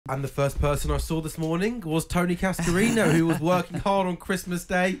And the first person I saw this morning was Tony Cascarino, who was working hard on Christmas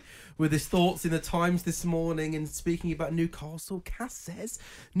Day with his thoughts in the Times this morning and speaking about Newcastle. Cass says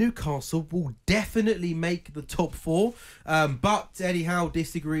Newcastle will definitely make the top four. But Eddie Howe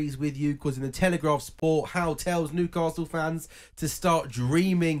disagrees with you because in the Telegraph Sport, Howe tells Newcastle fans to start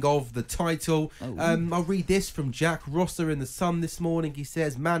dreaming of the title. I'll read this from Jack Rosser in The Sun this morning. He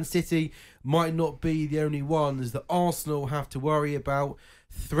says Man City might not be the only ones that Arsenal have to worry about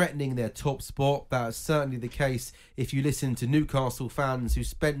threatening their top spot. That is certainly the case if you listen to Newcastle fans who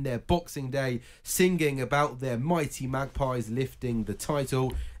spent their Boxing Day singing about their mighty Magpies lifting the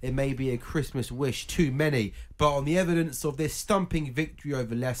title. It may be a Christmas wish too many, but on the evidence of this stumping victory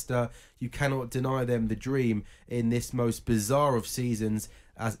over Leicester, you cannot deny them the dream in this most bizarre of seasons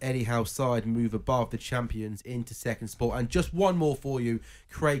as Eddie Howe's side move above the champions into second spot. And just one more for you.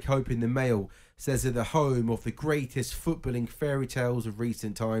 Craig Hope in the Mail says at the home of the greatest footballing fairy tales of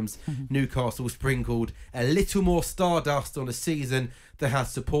recent times, Newcastle sprinkled a little more stardust on a season that has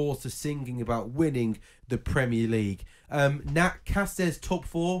supporters singing about winning the Premier League. Nat, Cass says top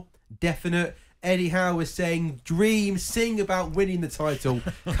four, definite. Eddie Howe is saying dream, sing about winning the title.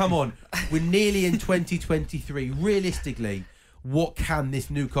 Come on, we're nearly in 2023. Realistically, what can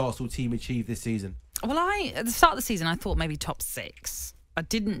this Newcastle team achieve this season? Well, at the start of the season, I thought maybe top six. I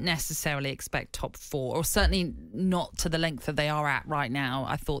didn't necessarily expect top four, or certainly not to the length that they are at right now.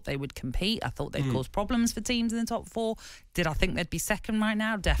 I thought they would compete. I thought they'd cause problems for teams in the top four. Did I think they'd be second right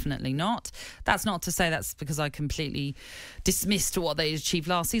now? Definitely not. That's not to say that's because I completely dismissed what they achieved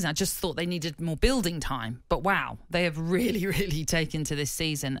last season. I just thought they needed more building time. But wow, they have really, really taken to this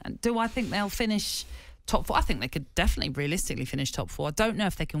season. And do I think they'll finish top four? I think they could definitely realistically finish top four. I don't know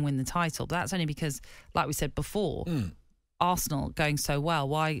if they can win the title, but that's only because, like we said before, Arsenal going so well.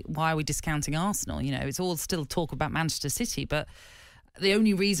 Why are we discounting Arsenal? You know, it's all still talk about Manchester City, but the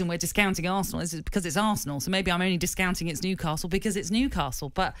only reason we're discounting Arsenal is because it's Arsenal. So maybe I'm only discounting it's Newcastle because it's Newcastle.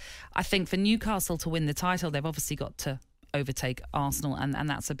 But I think for Newcastle to win the title, they've obviously got to overtake Arsenal, and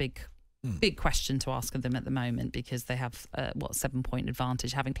that's a big question to ask of them at the moment because they have 7-point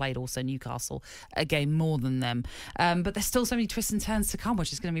advantage, having played also Newcastle a game more than them. But there's still so many twists and turns to come,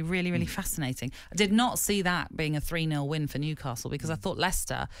 which is going to be really, really fascinating. I did not see that being a 3-0 win for Newcastle because I thought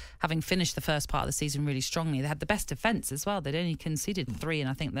Leicester, having finished the first part of the season really strongly, they had the best defence as well. They'd only conceded 3 in,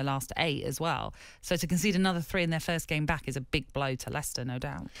 I think, their last 8 as well. So to concede another 3 in their first game back is a big blow to Leicester, no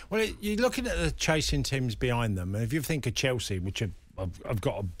doubt. Well, you're looking at the chasing teams behind them, and if you think of Chelsea, which have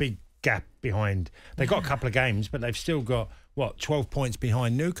got a big gap behind. They've got a couple of games, but they've still got 12 points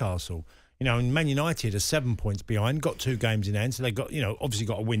behind Newcastle. You know, and Man United are 7 points behind, got 2 games in hand, so they've got, obviously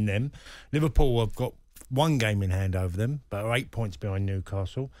got to win them. Liverpool have got 1 game in hand over them, but are 8 points behind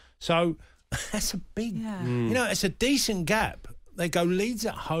Newcastle. So that's a big, it's a decent gap. They go Leeds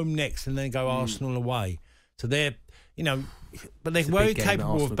at home next, and then go Arsenal away. So they're, but they're very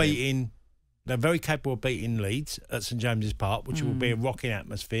capable of beating. They're very capable of beating Leeds at St James's Park, which will be a rocking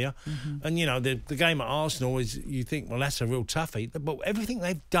atmosphere. And, the game at Arsenal is, you think, well, that's a real toughie. But everything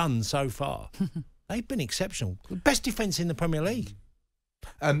they've done so far, they've been exceptional. The best defence in the Premier League.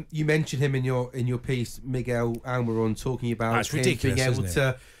 You mentioned him in your piece, Miguel Almiron, talking about him being able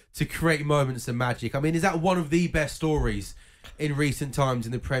to create moments of magic. I mean, is that one of the best stories in recent times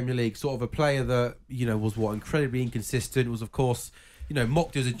in the Premier League? Sort of a player that, was incredibly inconsistent, was, of course,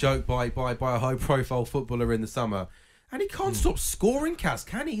 mocked as a joke by a high-profile footballer in the summer. And he can't stop scoring, Cas,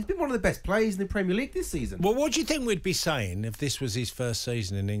 can he? He's been one of the best players in the Premier League this season. Well, what do you think we'd be saying if this was his first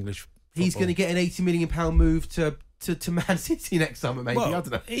season in English football? He's going to get an £80 million move to Man City next summer, maybe. Well, I don't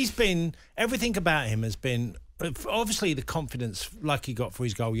know. He's been... Everything about him has been... Obviously, the confidence like he got for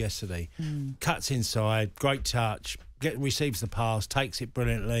his goal yesterday. Cuts inside, great touch, receives the pass, takes it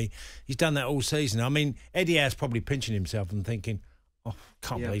brilliantly. He's done that all season. I mean, Eddie Howe's probably pinching himself and thinking...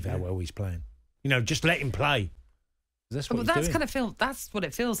 can't believe how well he's playing. Just let him play. That's what he's doing. That's what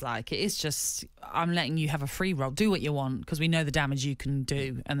it feels like. It is just, I'm letting you have a free roll. Do what you want because we know the damage you can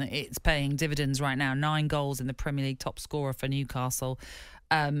do, and it's paying dividends right now. 9 goals in the Premier League, top scorer for Newcastle.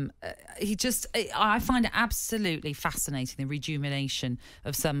 I find it absolutely fascinating, the rejuvenation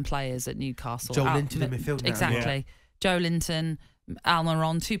of some players at Newcastle. Joe Linton in midfield now. Exactly. Joe Linton,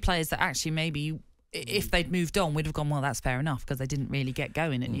 Almiron, 2 players that actually maybe... If they'd moved on, we'd have gone, well, that's fair enough because they didn't really get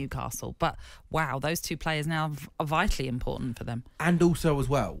going at Newcastle. But, wow, those 2 players now are vitally important for them. And also, as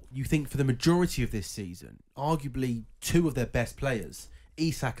well, you think for the majority of this season, arguably 2 of their best players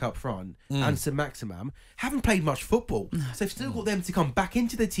Isak up front and St Maximum, haven't played much football. So they've still got them to come back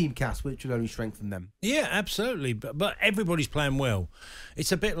into the team cast, which will only strengthen them. Yeah, absolutely. But everybody's playing well.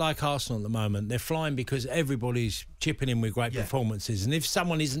 It's a bit like Arsenal at the moment. They're flying because everybody's chipping in with great performances. And if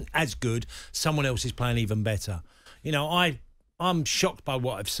someone isn't as good, someone else is playing even better. You know, I'm shocked by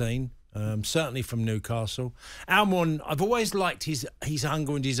what I've seen. Certainly from Newcastle. Almiron, I've always liked his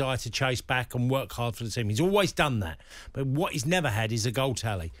hunger and desire to chase back and work hard for the team. He's always done that. But what he's never had is a goal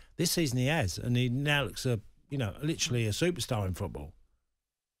tally. This season he has, and he now looks literally a superstar in football.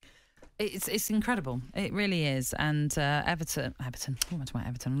 It's incredible. It really is. And Everton. Oh, I'm talking about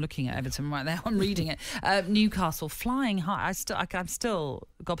Everton. I'm looking at Everton right there. I'm reading it. Newcastle flying high. I'm still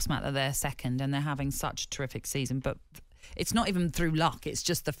gobsmacked that they're second and they're having such a terrific season. But it's not even through luck. It's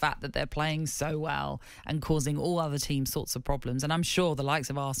just the fact that they're playing so well and causing all other teams sorts of problems. And I'm sure the likes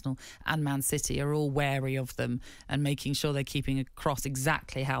of Arsenal and Man City are all wary of them and making sure they're keeping across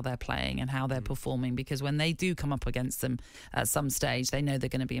exactly how they're playing and how they're performing, because when they do come up against them at some stage, they know they're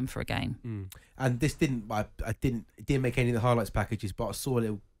going to be in for a game. And this didn't make any of the highlights packages, but I saw a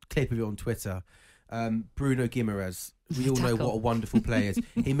little clip of it on Twitter. Bruno Guimaraes, we all know what a wonderful player is.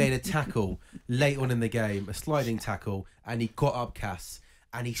 He made a tackle late on in the game, a sliding tackle, and he got up Cass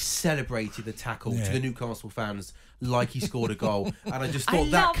and he celebrated the tackle to the Newcastle fans like he scored a goal. And I just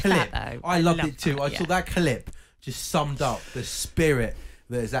thought that clip, I loved it too. I thought that clip just summed up the spirit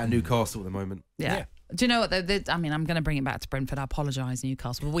that is at Newcastle at the moment. Yeah. Do you know what? I mean, I'm going to bring it back to Brentford. I apologise,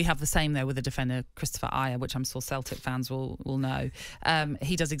 Newcastle. But we have the same, though, with the defender, Christopher Ayer, which I'm sure Celtic fans will know.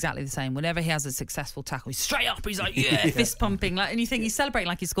 He does exactly the same. Whenever he has a successful tackle, he's straight up. He's like, fist pumping. And you think he's celebrating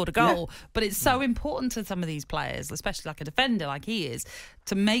like he scored a goal. Yeah. But it's so important to some of these players, especially like a defender like he is,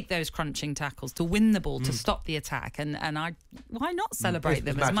 to make those crunching tackles, to win the ball, to stop the attack. And why not celebrate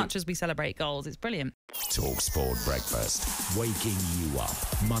them as much as we celebrate goals? It's brilliant. talkSPORT Breakfast, waking you up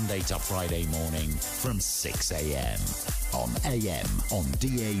Monday to Friday morning from 6 a.m. on AM, on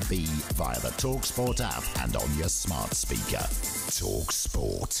DAB, via the talkSPORT app and on your smart speaker.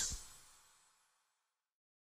 talkSPORT.